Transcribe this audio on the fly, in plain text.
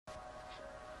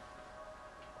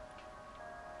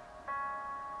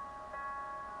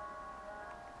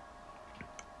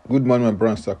Good morning, my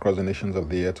brothers across the nations of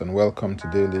the earth, and welcome to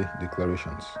Daily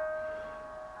Declarations.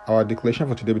 Our declaration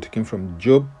for today will be taken from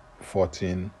Job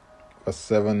 14, verse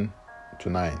 7 to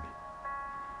 9.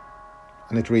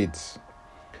 And it reads,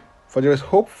 "For there is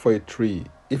hope for a tree,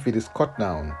 if it is cut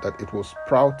down, that it will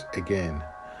sprout again,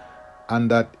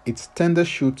 and that its tender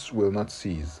shoots will not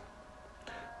cease.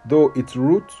 Though its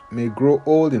root may grow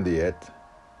old in the earth,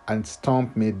 and its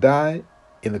stump may die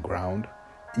in the ground,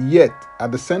 yet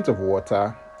at the scent of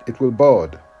water it will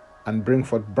bud and bring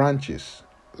forth branches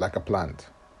like a plant."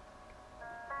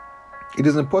 It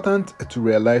is important to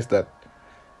realize that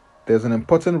there's an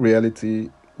important reality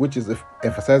which is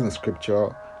emphasized in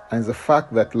Scripture, and is the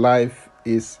fact that life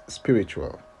is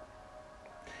spiritual.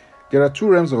 There are two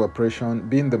realms of operation,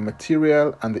 being the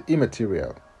material and the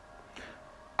immaterial.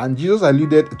 And Jesus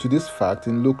alluded to this fact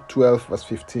in Luke 12, verse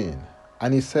 15.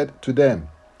 And he said to them,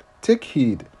 "Take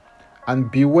heed and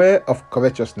beware of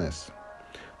covetousness,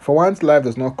 for one's life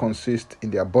does not consist in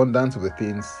the abundance of the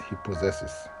things he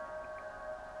possesses."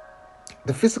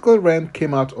 The physical realm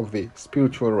came out of the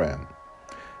spiritual realm,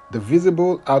 the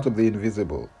visible out of the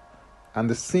invisible, and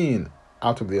the seen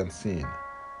out of the unseen.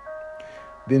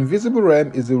 The invisible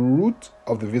realm is the root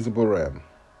of the visible realm.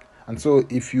 And so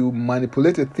if you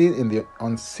manipulate a thing in the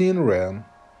unseen realm,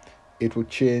 it will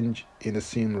change in the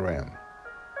seen realm.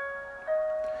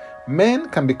 Men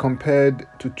can be compared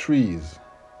to trees.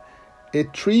 A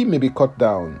tree may be cut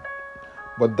down,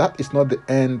 but that is not the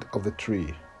end of the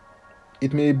tree.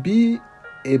 It may be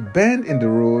a bend in the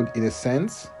road in a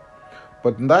sense,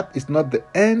 but that is not the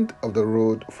end of the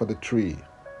road for the tree.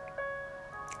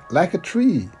 Like a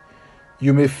tree,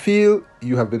 you may feel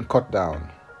you have been cut down.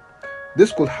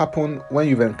 This could happen when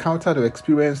you've encountered or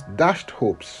experienced dashed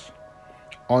hopes,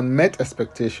 unmet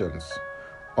expectations,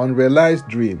 unrealized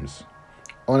dreams,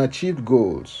 unachieved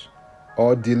goals,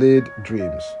 or delayed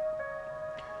dreams.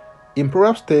 In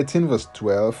Proverbs 13, verse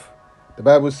 12, the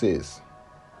Bible says,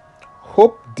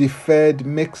 "Hope deferred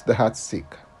makes the heart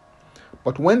sick,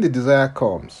 but when the desire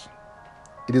comes,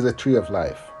 it is a tree of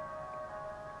life."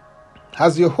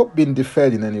 Has your hope been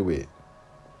deferred in any way?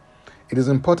 It is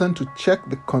important to check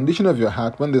the condition of your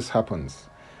heart when this happens,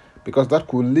 because that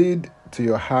could lead to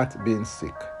your heart being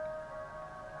sick.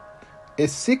 A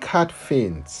sick heart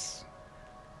faints,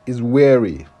 is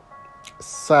weary,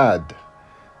 sad,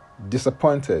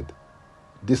 disappointed,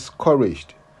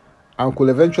 discouraged, and could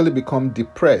eventually become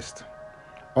depressed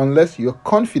unless you're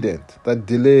confident that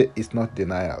delay is not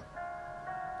denial.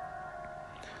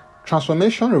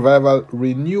 Transformation, revival,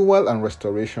 renewal, and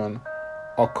restoration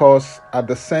occurs at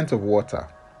the scent of water.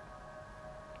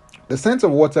 The scent of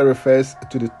water refers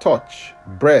to the touch,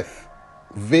 breath,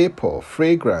 vapor,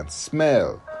 fragrance,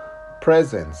 smell,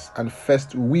 presence, and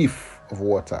first whiff of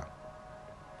water.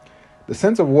 The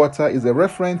scent of water is a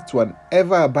reference to an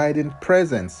ever-abiding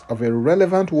presence of a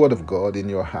relevant word of God in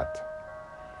your heart.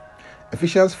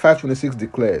 Ephesians 5:26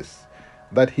 declares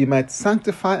that he might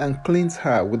sanctify and cleanse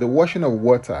her with the washing of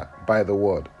water by the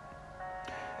word.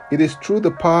 It is through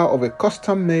the power of a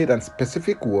custom-made and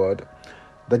specific word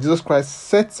that Jesus Christ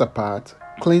sets apart,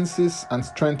 cleanses, and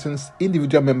strengthens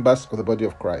individual members of the body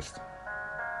of Christ.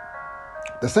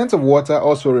 The scent of water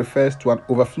also refers to an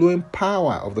overflowing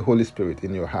power of the Holy Spirit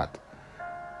in your heart.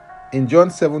 In John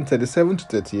 7:37 to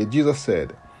 38, Jesus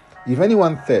said, "If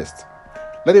anyone thirsts,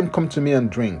 let him come to me and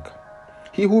drink.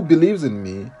 He who believes in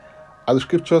me, as the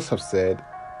scriptures have said,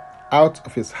 out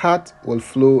of his heart will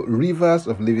flow rivers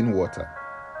of living water."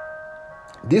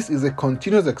 This is a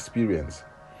continuous experience.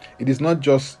 It is not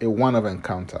just a one-off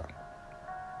encounter.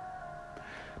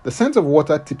 The scent of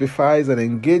water typifies an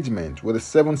engagement with the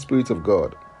seven spirits of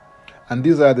God, and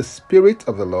these are the Spirit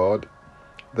of the Lord,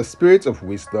 the Spirit of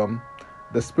wisdom,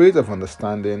 the Spirit of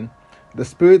understanding, the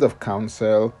Spirit of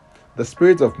counsel, the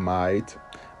Spirit of might,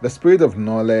 the Spirit of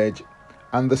knowledge,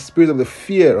 and the Spirit of the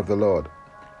fear of the Lord,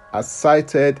 as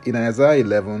cited in Isaiah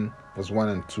 11, verse 1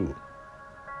 and 2.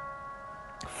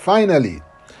 Finally,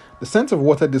 the scent of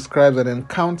water describes an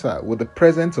encounter with the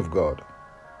presence of God.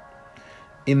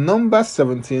 In Numbers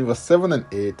 17, verse 7 and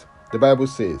 8, the Bible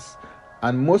says,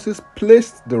 "And Moses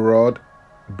placed the rod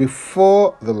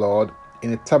before the Lord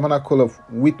in a tabernacle of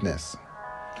witness.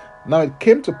 Now it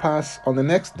came to pass on the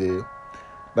next day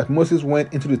that Moses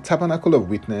went into the tabernacle of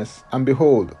witness, and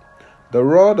behold, the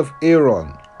rod of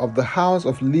Aaron of the house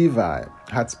of Levi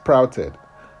had sprouted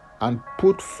and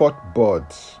put forth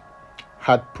buds,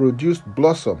 had produced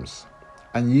blossoms,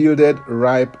 and yielded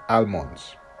ripe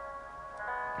almonds."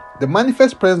 The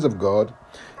manifest presence of God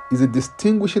is a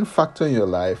distinguishing factor in your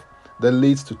life that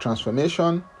leads to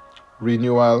transformation,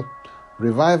 renewal,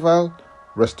 revival,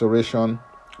 restoration,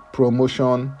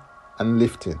 promotion, and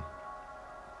lifting.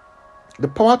 The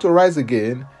power to rise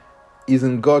again is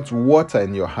in God's water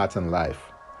in your heart and life.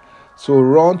 So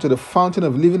run to the fountain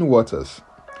of living waters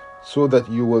so that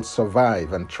you will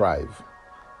survive and thrive.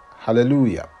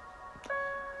 Hallelujah.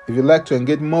 If you'd like to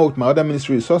engage more with my other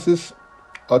ministry resources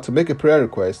or to make a prayer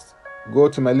request, go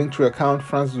to my Linktree account,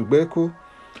 Francis Ugbeku,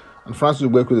 and Francis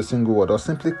Ugbeku is a single word, or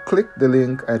simply click the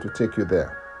link and it will take you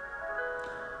there.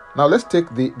 Now let's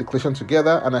take the declaration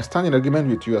together, and I stand in agreement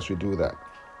with you as we do that.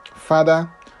 Father,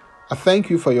 I thank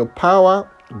you for your power,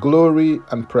 glory,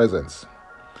 and presence.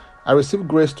 I receive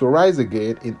grace to rise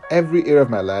again in every area of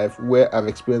my life where I've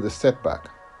experienced a setback.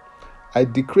 I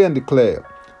decree and declare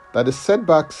that the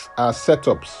setbacks are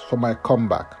setups for my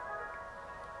comeback.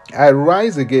 I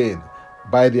rise again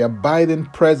by the abiding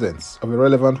presence of a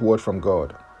relevant word from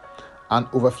God, an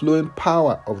overflowing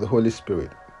power of the Holy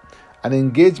Spirit, an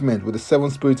engagement with the seven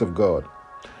spirits of God,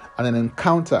 and an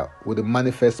encounter with the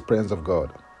manifest presence of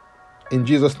God. In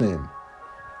Jesus' name,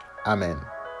 Amen.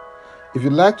 If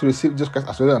you'd like to receive Jesus Christ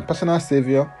as your Lord and personal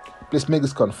Savior, please make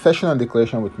this confession and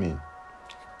declaration with me.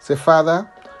 Say,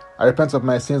 Father, I repent of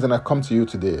my sins and I come to you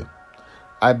today.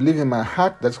 I believe in my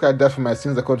heart that Jesus Christ died for my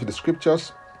sins according to the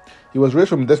scriptures. He was raised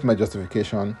from death for my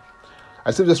justification. I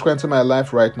receive Jesus Christ into my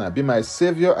life right now. Be my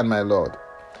Savior and my Lord.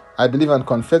 I believe and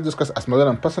confess Jesus Christ as my Lord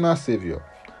and personal Savior.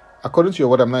 According to your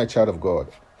word, I'm now a child of God.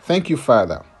 Thank you,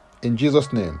 Father. In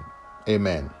Jesus' name,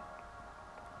 amen.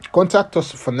 Contact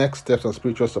us for next steps and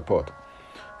spiritual support.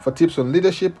 For tips on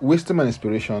leadership, wisdom, and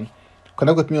inspiration,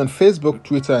 connect with me on Facebook,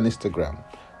 Twitter, and Instagram.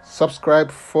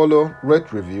 Subscribe, follow,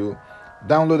 rate, review,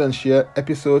 download, and share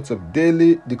episodes of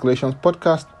Daily Declarations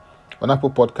podcast on Apple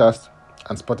Podcasts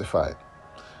and Spotify.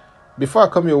 Before I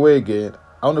come your way again,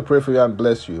 I want to pray for you and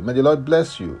bless you. May the Lord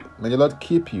bless you. May the Lord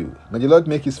keep you. May the Lord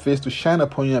make his face to shine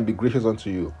upon you and be gracious unto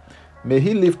you. May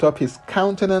he lift up his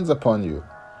countenance upon you,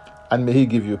 and may he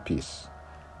give you peace.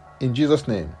 In Jesus'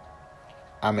 name,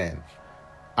 Amen.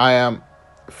 I am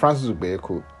Francis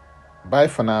Ugbeku. Bye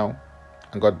for now,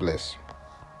 and God bless.